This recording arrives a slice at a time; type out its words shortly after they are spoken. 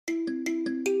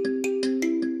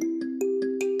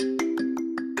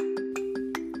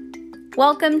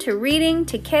Welcome to Reading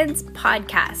to Kids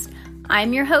podcast.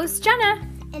 I'm your host, Jenna.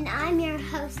 And I'm your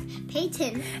host,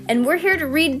 Peyton. And we're here to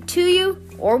read to you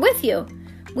or with you.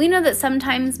 We know that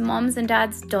sometimes moms and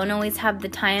dads don't always have the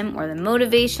time or the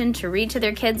motivation to read to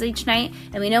their kids each night,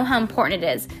 and we know how important it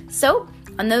is. So,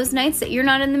 on those nights that you're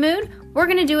not in the mood, we're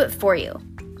going to do it for you.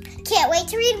 Can't wait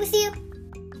to read with you.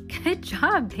 Good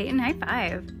job, Peyton. High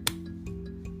five.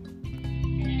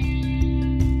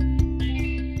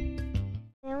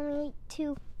 I only ate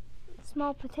 2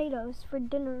 small potatoes for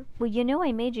dinner. Well, you know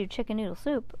I made you chicken noodle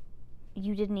soup.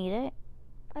 You didn't eat it?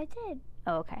 I did.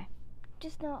 Oh, okay.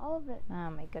 Just not all of it. Oh,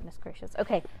 my goodness gracious.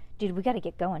 Okay, dude, we got to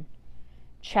get going.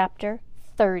 Chapter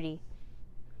 30.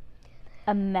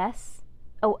 A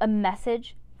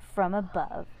message from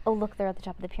above. Oh, look, they're at the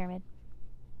top of the pyramid.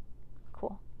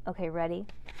 Cool. Okay, ready?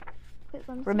 Wait,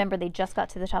 Remember, they just got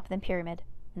to the top of the pyramid,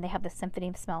 and they have the symphony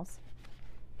of smells.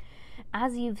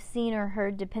 As you've seen or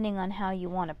heard, depending on how you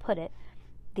want to put it,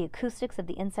 the acoustics of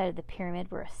the inside of the pyramid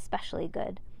were especially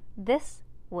good. This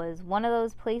was one of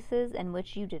those places in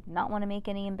which you did not want to make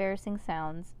any embarrassing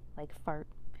sounds, like fart.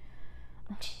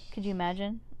 Could you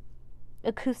imagine?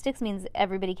 Acoustics means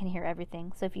everybody can hear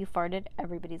everything, so if you farted,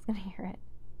 everybody's going to hear it.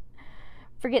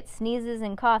 Forget sneezes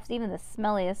and coughs, even the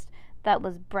smelliest, that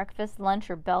was breakfast,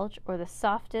 lunch, or belch, or the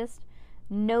softest,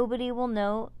 nobody will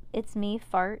know it's me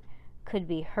fart, could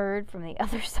be heard from the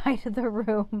other side of the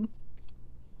room.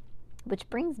 Which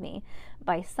brings me,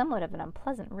 by somewhat of an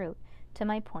unpleasant route, to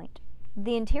my point.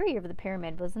 The interior of the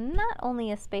pyramid was not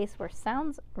only a space where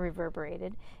sounds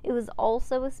reverberated, it was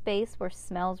also a space where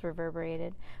smells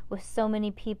reverberated. With so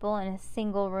many people in a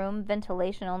single room,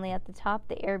 ventilation only at the top,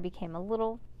 the air became a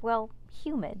little,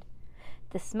 humid.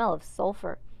 The smell of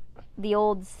sulfur, the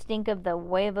old stink of the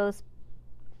huevos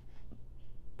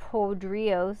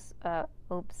podridos,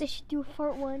 They should do a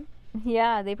fart one.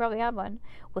 Yeah, they probably had one,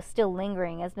 was still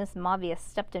lingering as Miss Mavia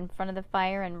stepped in front of the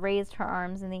fire and raised her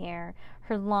arms in the air,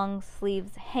 her long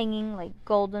sleeves hanging like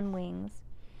golden wings.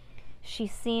 She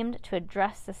seemed to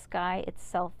address the sky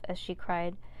itself as she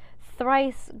cried,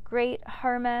 "Thrice great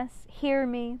Hermes, hear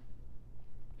me!"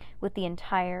 With the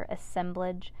entire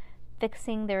assemblage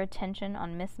fixing their attention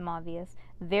on Miss Mavius,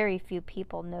 very few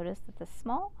people noticed that the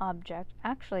small object,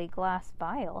 actually a glass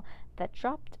vial, that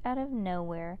dropped out of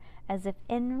nowhere, as if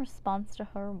in response to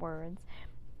her words,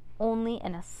 only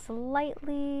in a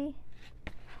slightly...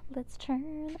 Let's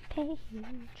turn the page.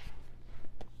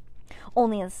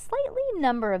 Only a slightly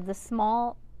number of the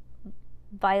small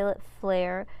violet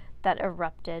flare that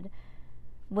erupted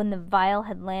when the vial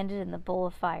had landed in the bowl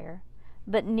of fire.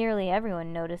 But nearly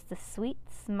everyone noticed the sweet,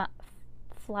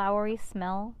 flowery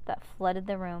smell that flooded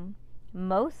the room.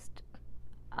 Most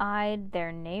eyed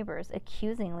their neighbors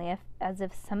accusingly, as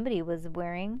if somebody was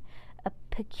wearing a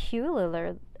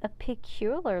particularly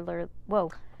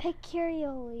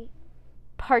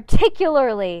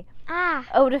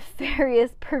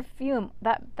odoriferous perfume.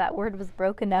 That word was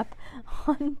broken up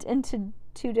into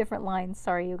 2 different lines.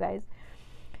 Sorry, you guys.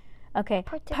 Okay,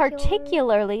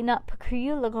 particularly, not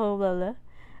peculiarly.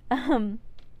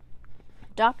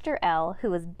 Dr. L, who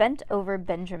was bent over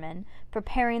Benjamin,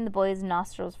 preparing the boy's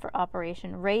nostrils for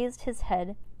operation, raised his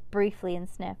head briefly and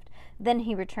sniffed. Then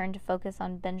he returned to focus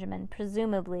on Benjamin,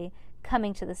 presumably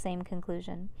coming to the same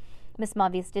conclusion. Miss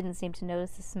Mavius didn't seem to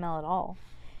notice the smell at all.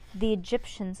 The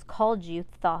Egyptians called you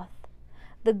Thoth.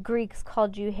 The Greeks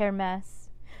called you Hermes.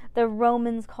 The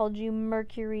Romans called you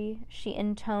Mercury. She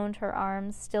intoned, her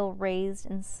arms still raised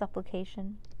in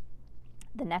supplication.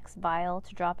 The next vial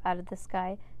to drop out of the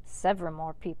sky, several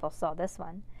more people saw this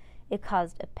one. It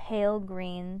caused a pale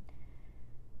green,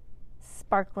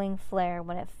 sparkling flare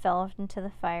when it fell into the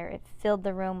fire. It filled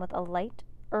the room with a light,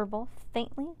 herbal,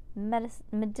 faintly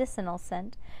medicinal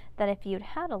scent that if you'd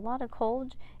had a lot of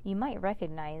colds, you might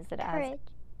recognize it as...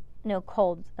 a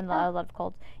lot of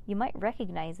colds. You might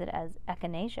recognize it as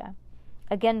echinacea.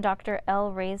 Again, Dr.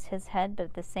 L raised his head, but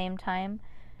at the same time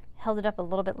held it up a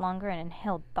little bit longer and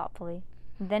inhaled thoughtfully.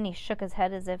 Then he shook his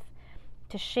head as if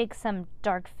to shake some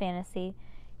dark fantasy.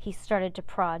 He started to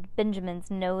prod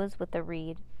Benjamin's nose with the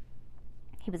reed.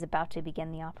 He was about to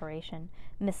begin the operation.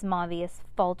 Miss Mavius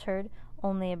faltered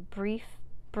only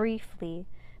briefly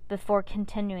before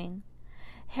continuing.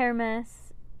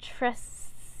 Hermes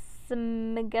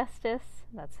Trismegistus,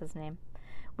 that's his name.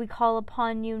 We call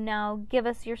upon you now. Give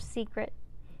us your secret.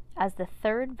 As the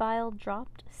 3rd vial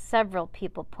dropped, several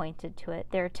people pointed to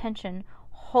it, their attention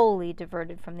wholly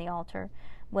diverted from the altar,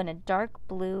 when a dark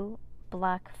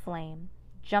blue-black flame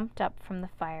jumped up from the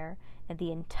fire, and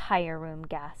the entire room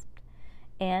gasped.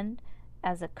 And,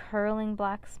 as a curling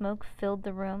black smoke filled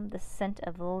the room, the scent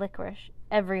of licorice,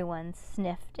 everyone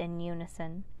sniffed in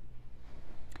unison.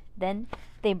 Then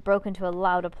they broke into a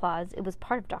loud applause. It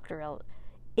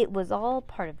was all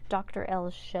part of Dr.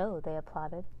 L's show, they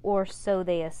applauded, or so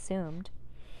they assumed.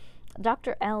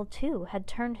 Dr. L, too, had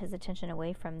turned his attention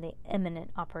away from the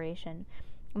imminent operation,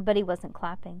 but he wasn't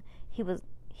clapping.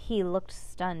 He looked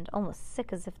stunned, almost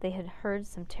sick, as if they had heard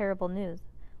some terrible news.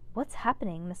 "What's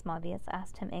happening?" Miss Mobius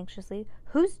asked him anxiously.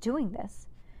 "Who's doing this?"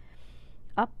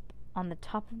 Up on the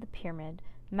top of the pyramid,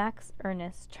 Max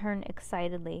Ernest turned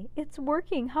excitedly. "It's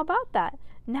working! How about that?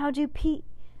 Now do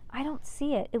I don't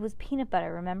see it. It was peanut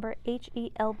butter, remember?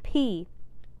 HELP.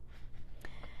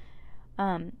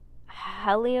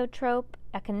 Heliotrope,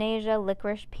 echinacea,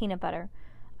 licorice, peanut butter.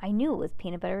 I knew it was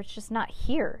peanut butter. It's just not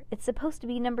here. It's supposed to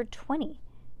be number 20.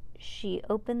 She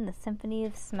opened the Symphony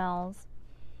of Smells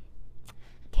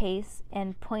case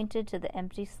and pointed to the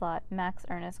empty slot. Max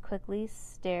Ernest quickly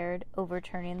stared,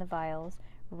 overturning the vials,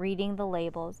 reading the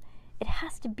labels. "It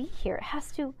has to be here. It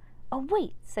has to—" "Oh,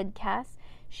 wait," said Cass.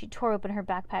 She tore open her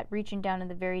backpack, reaching down in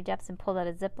the very depths, and pulled out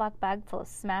a Ziploc bag full of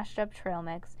smashed-up trail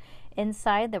mix.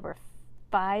 Inside, there were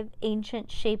 5 ancient,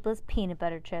 shapeless peanut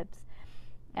butter chips.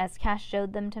 As Cass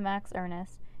showed them to Max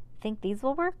Ernest, "Think these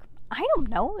will work?" "I don't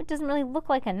know. It doesn't really look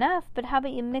like enough, but how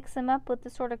about you mix them up with the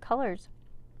sort of colors?"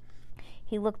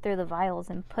 He looked through the vials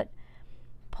and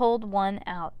pulled one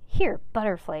out. "Here,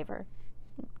 butter flavor."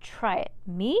 "Try it."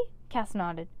 "Me?" Cass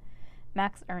nodded.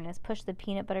 Max Ernest pushed the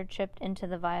peanut butter chip into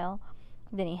the vial.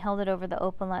 Then he held it over the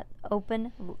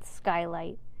open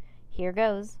skylight. "Here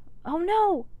goes." "Oh,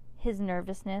 no!" His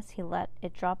nervousness, he let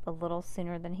it drop a little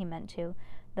sooner than he meant to.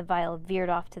 The vial veered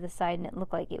off to the side, and it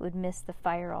looked like it would miss the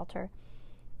fire altar.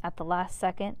 At the last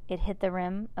second, it hit the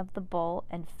rim of the bowl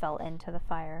and fell into the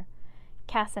fire.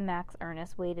 Cass and Max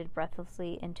Ernest waited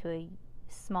breathlessly into a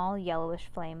small yellowish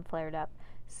flame flared up.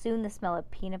 Soon the smell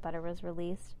of peanut butter was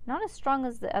released, not as strong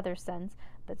as the other scents,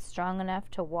 but strong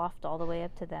enough to waft all the way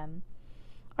up to them.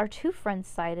 Our two friends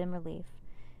sighed in relief.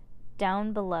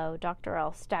 Down below, Dr.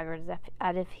 L staggered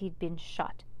as if he'd been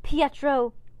shot.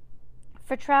 "Pietro!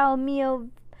 Fratello mio,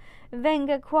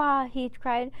 venga qua!" he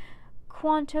cried.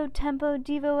 "Quanto tempo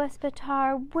devo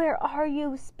aspettare? Where are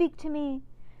you? Speak to me!"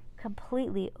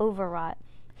 Completely overwrought,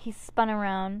 he spun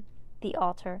around the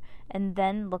altar and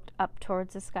then looked up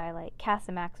towards the skylight. Cass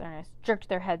and Max Ernest jerked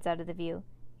their heads out of the view.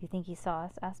 "You think he saw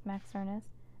us?" asked Max Ernest.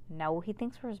 "No, he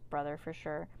thinks we're his brother for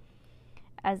sure."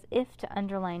 As if to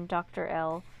underline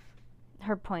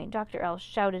her point, Dr. L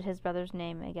shouted his brother's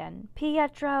name again.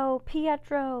 "Pietro!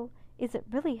 Pietro!" "Is it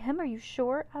really him? Are you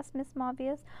sure?" asked Miss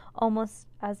Mobius, almost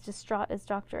as distraught as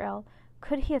Dr. L.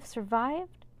 "Could he have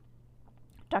survived?"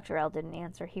 Dr. L didn't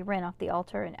answer. He ran off the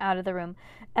altar and out of the room.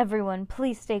 "Everyone,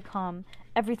 please stay calm.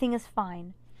 Everything is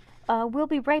fine." We'll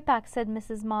be right back," said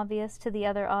Mrs. Mobius to the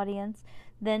other audience.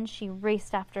 Then she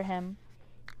raced after him.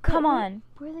 "Come on."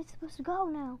 Where are they supposed to go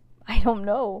now? "I don't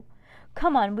know."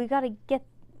 "Come on, we gotta get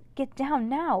down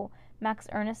now." Max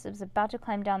Ernest was about to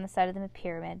climb down the side of the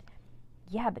pyramid.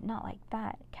 "Yeah, but not like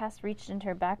that." Cass reached into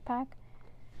her backpack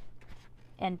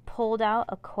and pulled out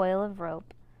a coil of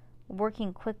rope.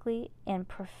 Working quickly and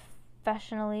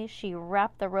professionally, she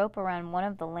wrapped the rope around one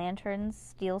of the lantern's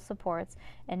steel supports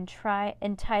and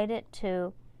tied it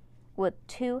to with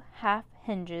 2 half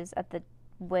hinges at the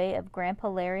way of Grandpa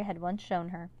Larry had once shown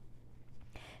her.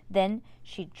 Then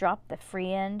she dropped the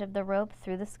free end of the rope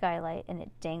through the skylight, and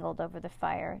it dangled over the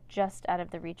fire, just out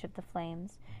of the reach of the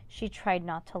flames. She tried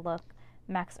not to look.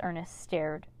 Max Ernest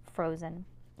stared, frozen.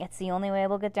 "It's the only way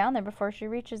we'll get down there before she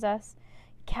reaches us."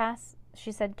 "Cass,"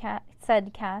 said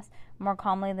Cass, more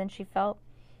calmly than she felt.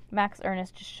 Max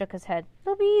Ernest just shook his head.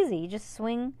 "It'll be easy. You just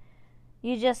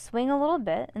swing a little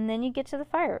bit, and then you get to the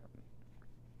fire.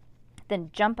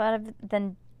 Then jump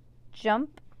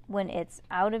when it's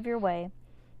out of your way."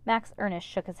 Max Ernest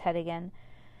shook his head again.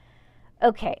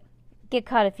 "Okay, get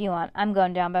caught if you want. I'm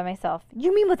going down by myself."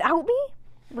 "You mean without me?"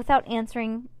 Without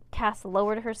answering, Cass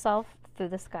lowered herself through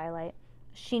the skylight.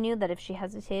 She knew that if she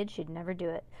hesitated, she'd never do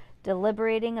it.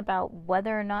 Deliberating about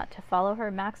whether or not to follow her,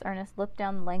 Max Ernest looked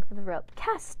down the length of the rope.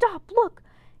 "Cass, stop! Look!"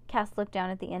 Cass looked down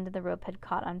at the end of the rope had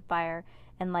caught on fire,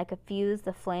 and like a fuse,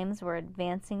 the flames were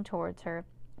advancing towards her.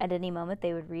 At any moment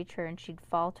they would reach her, and she'd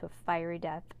fall to a fiery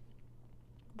death.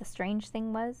 The strange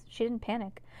thing was, she didn't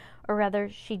panic. Or rather,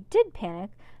 she did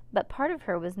panic, but part of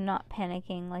her was not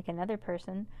panicking like another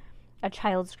person, a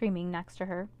child screaming next to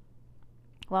her,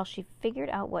 while she figured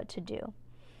out what to do.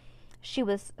 She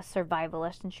was a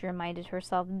survivalist, and she reminded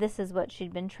herself this is what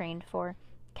she'd been trained for.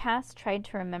 Cass tried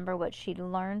to remember what she'd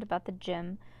learned about the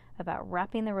gym, about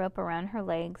wrapping the rope around her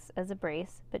legs as a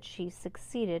brace, but she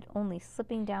succeeded only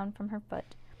slipping down from her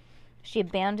foot. She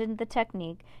abandoned the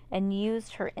technique and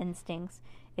used her instincts.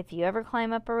 If you ever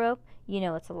climb up a rope, you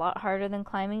know it's a lot harder than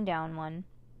climbing down one.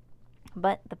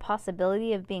 But the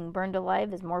possibility of being burned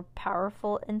alive is more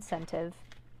powerful incentive.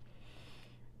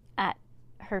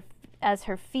 As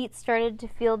her feet started to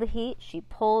feel the heat, she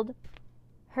pulled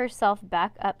herself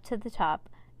back up to the top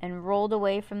and rolled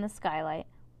away from the skylight.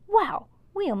 "Wow,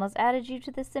 we almost added you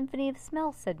to the symphony of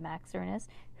smells," said Max Ernest,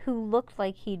 who looked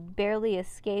like he'd barely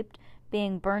escaped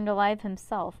being burned alive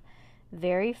himself.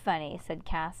 "Very funny," said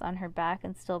Cass, on her back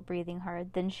and still breathing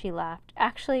hard. Then she laughed.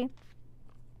 "Actually,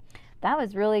 that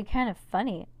was really kind of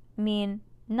funny. I mean,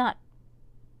 not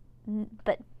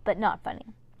funny."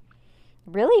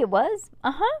 "Really, it was?"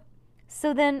 "Uh-huh.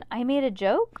 So then I made a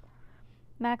joke?"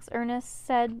 Max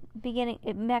Ernest beginning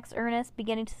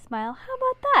to smile. "How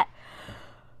about that?"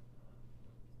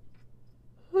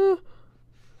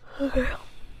 Okay.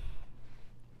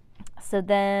 "So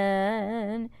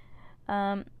then,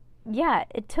 yeah,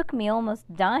 it took me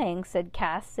almost dying," said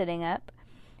Cass, sitting up.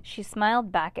 She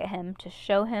smiled back at him to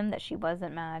show him that she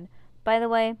wasn't mad. "By the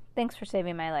way, thanks for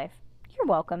saving my life." "You're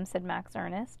welcome," said Max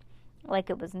Ernest, like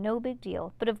it was no big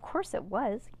deal. But of course it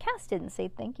was. Cass didn't say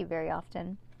thank you very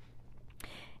often.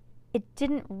 I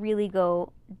didn't really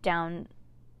go down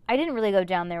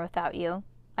there without you.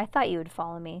 I thought you would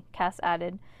follow me," Cass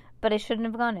added. "But I shouldn't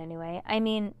have gone anyway. I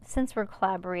mean, since we're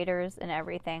collaborators and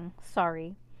everything.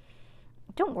 Sorry."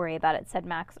 "Don't worry about it," said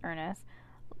Max Ernest.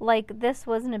 Like this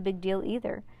wasn't a big deal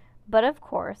either. But of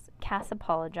course, Cass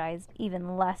apologized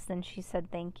even less than she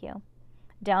said thank you.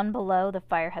 Down below, the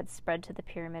fire had spread to the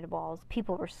pyramid walls.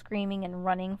 People were screaming and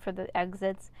running for the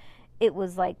exits. It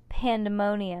was like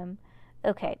pandemonium.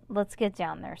 "Okay, let's get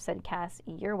down there," said Cass.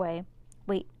 "Your way."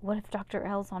 "Wait, what if Dr.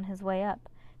 L's on his way up?"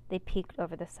 They peeked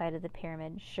over the side of the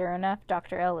pyramid. Sure enough,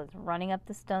 Dr. L was running up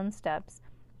the stone steps.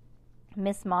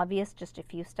 Miss Mauvius just a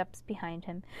few steps behind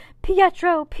him.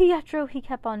 "Pietro! Pietro!" he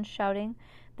kept on shouting.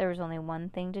 There was only one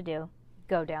thing to do.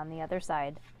 Go down the other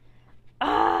side.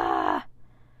 Ah!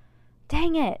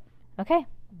 Dang it. Okay.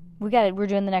 We're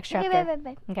doing the next chapter.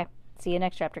 Bye. Okay. See you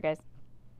next chapter, guys.